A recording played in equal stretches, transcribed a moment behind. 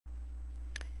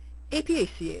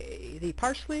Apiaceae, the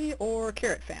parsley or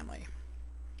carrot family.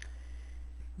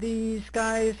 These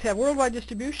guys have worldwide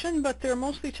distribution, but they're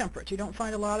mostly temperate. You don't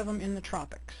find a lot of them in the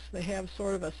tropics. They have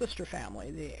sort of a sister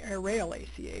family, the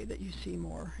Apiaceae, that you see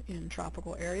more in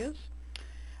tropical areas.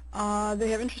 They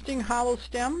have interesting hollow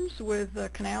stems with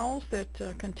canals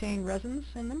that contain resins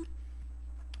in them.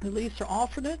 The leaves are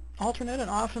alternate and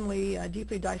often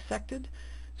deeply dissected,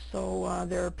 so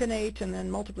they're pinnate and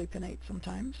then multiply pinnate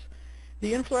sometimes.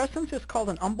 The inflorescence is called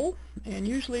an umbel, and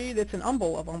usually it's an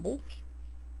umbel of umbels.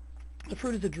 The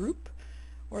fruit is a drupe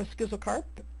or a schizocarp,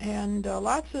 and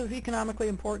lots of economically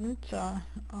important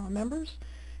members: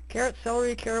 carrot,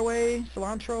 celery, caraway,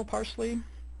 cilantro, parsley,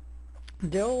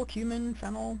 dill, cumin,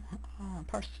 fennel,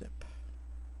 parsnip.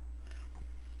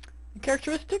 The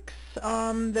characteristics: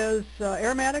 there's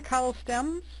aromatic hollow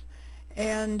stems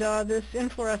and this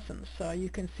inflorescence. You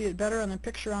can see it better on the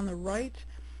picture on the right.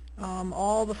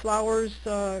 All the flowers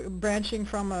branching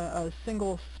from a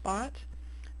single spot,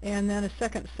 and then a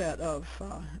second set of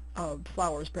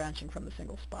flowers branching from the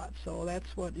single spot. So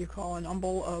that's what you call an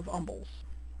umbel of umbels.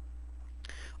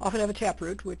 Often have a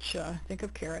taproot, which think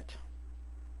of carrot.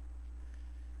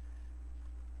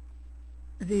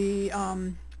 The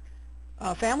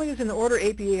family is in the order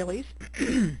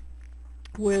Apiaceae,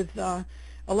 with a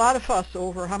lot of fuss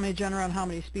over how many genera and how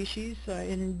many species.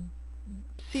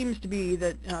 Seems to be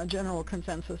that general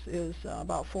consensus is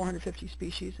about 450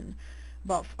 species and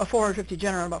about 450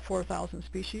 genera and about 4,000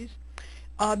 species.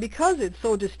 Because it's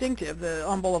so distinctive, the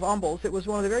umbel of umbels, it was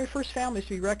one of the very first families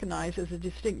to be recognized as a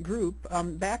distinct group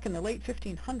back in the late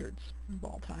 1500s of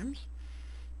all times.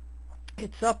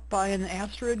 It's up by an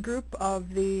asteroid group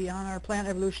on our plant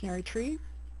evolutionary tree.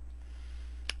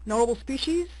 Notable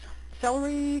species: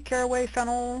 celery, caraway,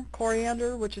 fennel,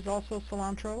 coriander, which is also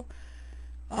cilantro,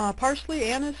 parsley,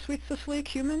 anise, sweet cicely,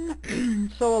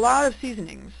 cumin. So a lot of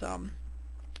seasonings,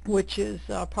 which is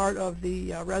part of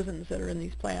the resins that are in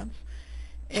these plants.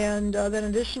 And then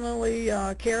additionally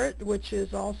carrot, which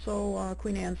is also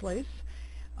Queen Anne's lace,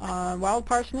 wild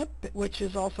parsnip, which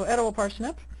is also edible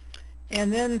parsnip,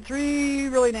 and then three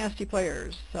really nasty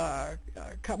players,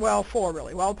 well, four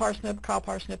really: wild parsnip, cow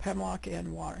parsnip, hemlock,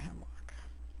 and water hemlock.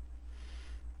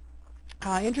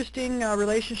 Interesting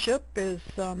relationship is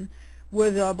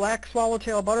with black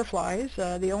swallowtail butterflies.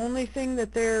 The only thing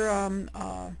that their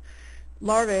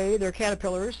larvae, their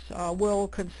caterpillars, will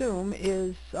consume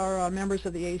are members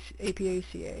of the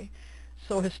Apiaceae.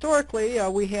 So historically,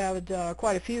 we had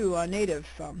quite a few native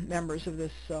members of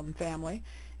this family,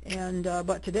 and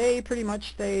but today pretty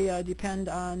much they depend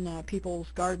on people's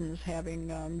gardens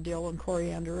having dill and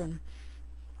coriander and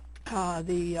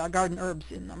the garden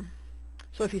herbs in them.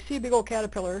 So if you see a big old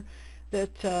caterpillar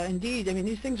that indeed, I mean,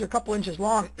 these things are a couple inches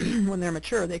long when they're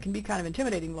mature. They can be kind of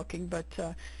intimidating looking, but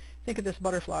think of this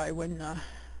butterfly when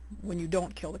you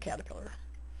don't kill the caterpillar.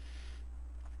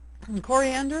 And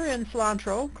coriander and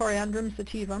cilantro, Coriandrum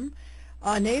sativum,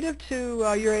 native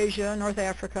to Eurasia, North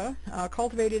Africa,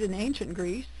 cultivated in ancient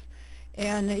Greece,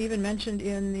 and even mentioned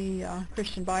in the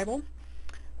Christian Bible.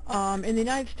 In the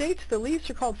United States, the leaves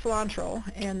are called cilantro,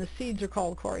 and the seeds are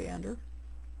called coriander.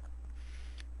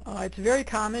 It's very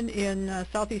common in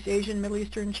Southeast Asian, Middle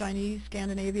Eastern, Chinese,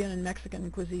 Scandinavian, and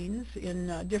Mexican cuisines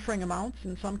in differing amounts.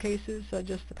 In some cases,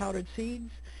 just the powdered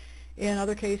seeds. In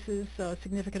other cases, a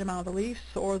significant amount of the leaves,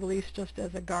 or the leaves just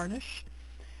as a garnish.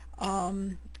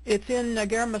 It's in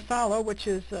garam masala, which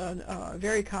is a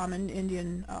very common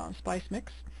Indian spice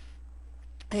mix.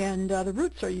 And the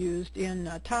roots are used in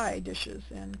Thai dishes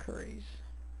and curries.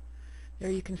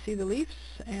 There you can see the leaves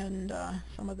and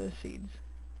some of the seeds.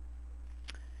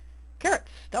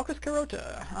 Carrots, Daucus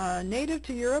carota, native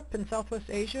to Europe and Southwest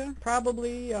Asia,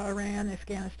 probably Iran,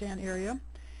 Afghanistan area.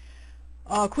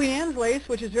 Queen Anne's lace,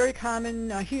 which is very common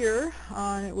here.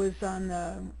 It was on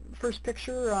the first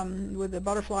picture with the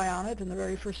butterfly on it in the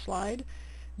very first slide.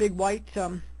 Big white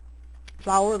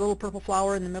flower, little purple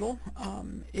flower in the middle,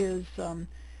 is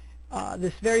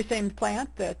this very same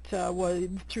plant that was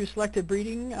through selective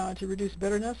breeding to reduce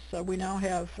bitterness. We now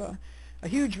have a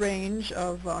huge range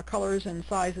of colors and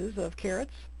sizes of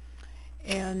carrots,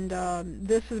 and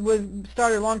this was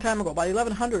started a long time ago. By the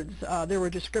 1100s, there were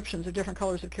descriptions of different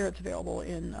colors of carrots available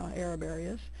in Arab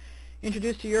areas.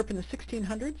 Introduced to Europe in the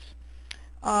 1600s.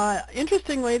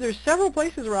 Interestingly, there's several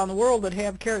places around the world that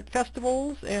have carrot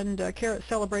festivals and carrot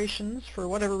celebrations for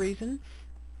whatever reason.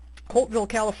 Holtville,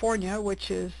 California,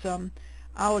 which is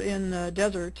out in the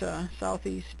desert,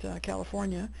 southeast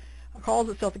California, calls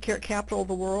itself the carrot capital of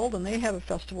the world, and they have a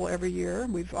festival every year.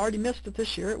 We've already missed it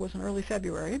this year. It was in early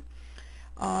February.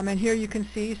 And here you can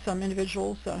see some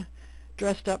individuals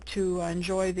dressed up to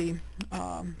enjoy the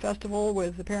festival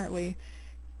with apparently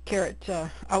carrot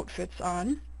outfits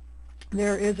on.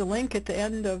 There is a link at the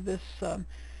end of this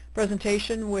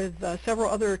presentation with several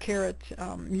other carrot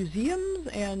museums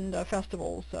and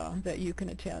festivals that you can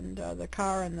attend. The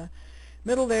car in the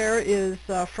middle there is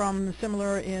from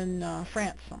similar in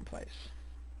France someplace.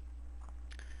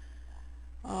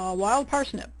 Wild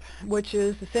parsnip, which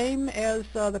is the same as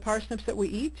the parsnips that we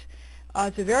eat.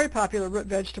 It's a very popular root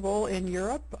vegetable in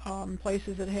Europe,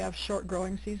 places that have short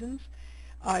growing seasons.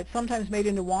 It's sometimes made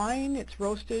into wine, it's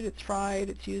roasted, it's fried,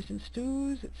 it's used in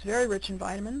stews, it's very rich in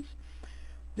vitamins.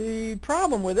 The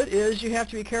problem with it is you have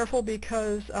to be careful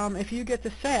because if you get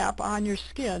the sap on your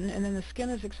skin and then the skin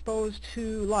is exposed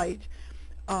to light,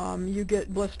 you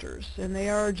get blisters, and they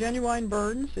are genuine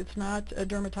burns. It's not a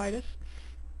dermatitis.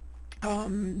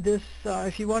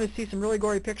 If you want to see some really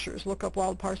gory pictures, look up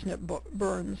wild parsnip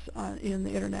burns in the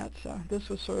internet. This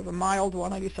was sort of a mild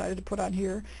one I decided to put on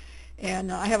here.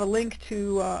 And I have a link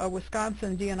to a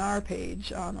Wisconsin DNR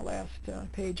page on the last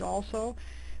page also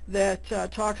that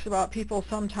talks about people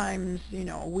sometimes,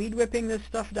 weed whipping this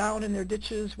stuff down in their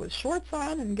ditches with shorts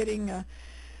on and getting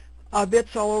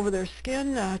bits all over their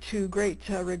skin to great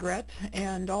regret.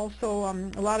 And also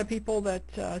a lot of people that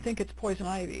think it's poison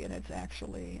ivy, and it's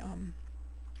actually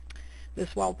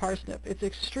this wild parsnip. It's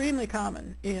extremely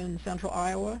common in central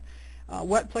Iowa.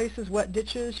 Wet places, wet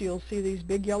ditches, you'll see these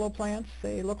big yellow plants.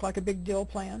 They look like a big dill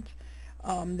plant.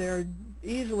 They're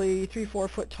easily 3-4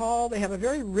 foot tall. They have a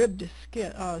very ribbed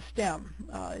stem.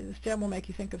 The stem will make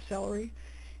you think of celery,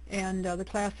 and the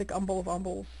classic umbel of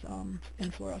umbels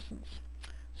inflorescence.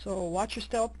 So watch your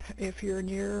step if you're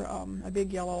near a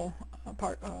big yellow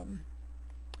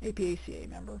Apiaceae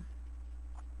member.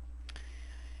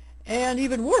 And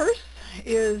even worse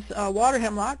is water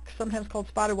hemlock, sometimes called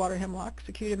spotted water hemlock,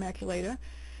 Cicuta maculata,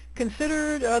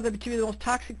 considered to be the most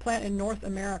toxic plant in North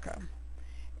America.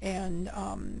 And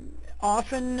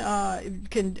often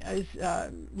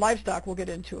livestock will get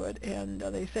into it, and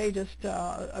they say just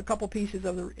a couple inches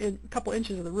of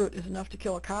the root is enough to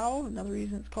kill a cow. Another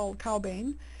reason it's called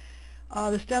cowbane.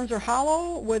 The stems are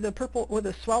hollow with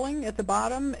a swelling at the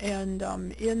bottom, and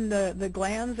in the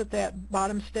glands at that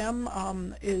bottom stem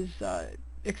is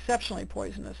exceptionally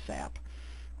poisonous sap.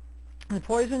 The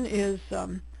poison is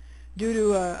due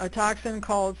to a toxin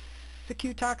called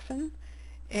cicutoxin,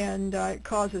 and it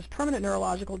causes permanent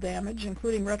neurological damage,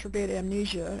 including retrograde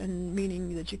amnesia, and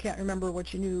meaning that you can't remember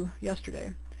what you knew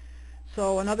yesterday.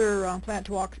 So another plant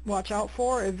to watch out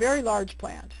for, a very large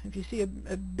plant. If you see a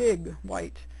big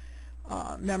white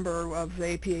member of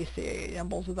the Apiaceae,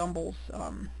 umbels with umbels,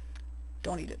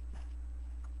 don't eat it.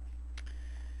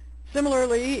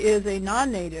 Similarly is a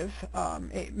non-native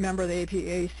member of the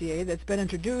Apiaceae that's been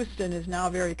introduced and is now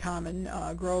very common,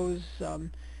 grows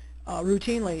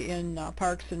routinely in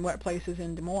parks and wet places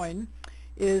in Des Moines,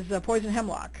 is poison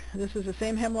hemlock. This is the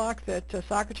same hemlock that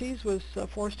Socrates was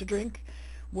forced to drink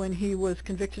when he was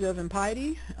convicted of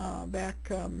impiety back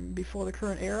before the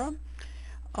current era.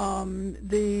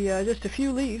 Just a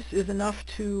few leaves is enough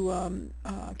to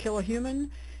kill a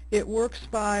human. It works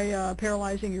by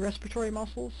paralyzing your respiratory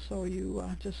muscles, so you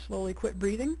just slowly quit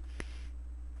breathing.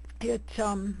 It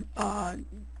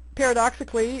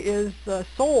paradoxically is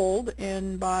sold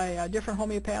by different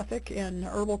homeopathic and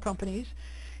herbal companies.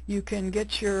 You can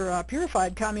get your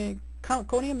purified Conium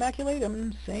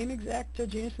maculatum, same exact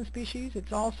genus and species.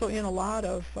 It's also in a lot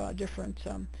of different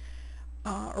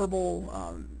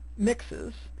herbal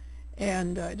mixes,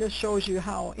 and it just shows you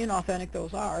how inauthentic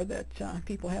those are, that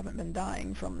people haven't been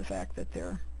dying from the fact that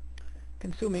they're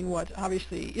consuming what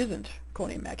obviously isn't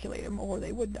Conium maculatum, or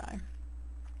they would die.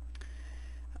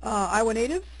 Iowa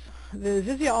natives, the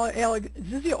Zizia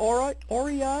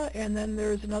aurea, and then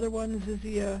there's another one,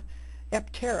 Zizia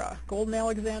eptera, golden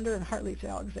Alexander and heartleaf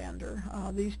Alexander.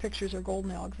 These pictures are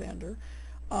golden Alexander.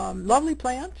 Lovely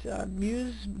plant,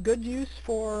 good use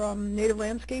for native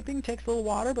landscaping. Takes a little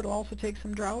water, but it'll also take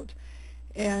some drought.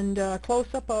 And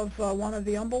close-up of one of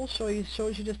the umbels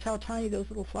shows you just how tiny those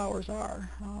little flowers are.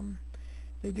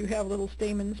 They do have little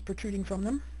stamens protruding from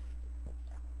them.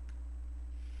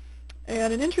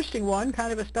 And an interesting one,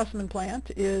 kind of a specimen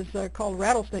plant, is called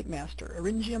rattlesnake master,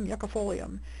 Eryngium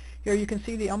yuccifolium. Here you can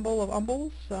see the umbel of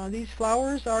umbels. These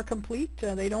flowers are complete.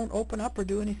 They don't open up or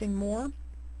do anything more.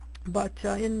 But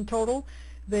in total,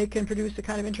 they can produce a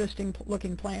kind of interesting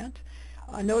looking plant.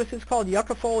 Notice it's called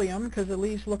yuccifolium because the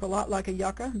leaves look a lot like a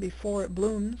yucca. Before it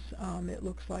blooms, it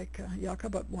looks like yucca,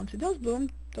 but once it does bloom,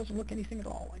 it doesn't look anything at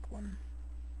all like one.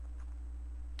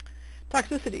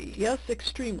 Toxicity, yes,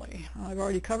 extremely. I've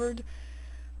already covered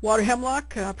water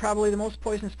hemlock, probably the most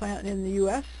poisonous plant in the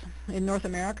U.S., in North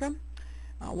America.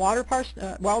 Wild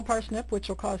parsnip, which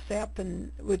will cause sap,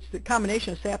 and which the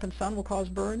combination of sap and sun will cause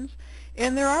burns.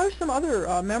 And there are some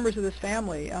other members of this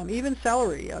family, even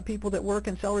celery. People that work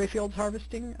in celery fields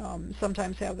harvesting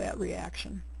sometimes have that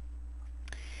reaction.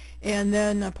 And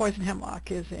then poison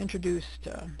hemlock is an introduced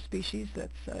species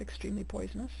that's extremely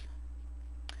poisonous.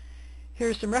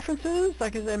 Here's some references.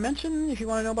 Like as I mentioned, if you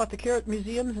want to know about the carrot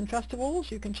museums and festivals,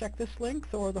 you can check this link,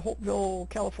 or the Holtville,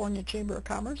 California Chamber of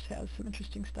Commerce has some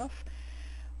interesting stuff.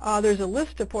 There's a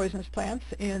list of poisonous plants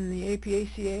in the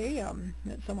Apiaceae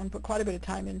that someone put quite a bit of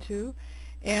time into,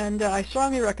 and I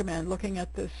strongly recommend looking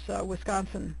at this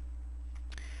Wisconsin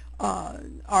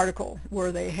article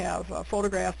where they have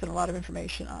photographs and a lot of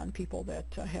information on people that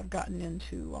have gotten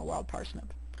into wild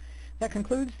parsnip. That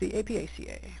concludes the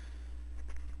Apiaceae.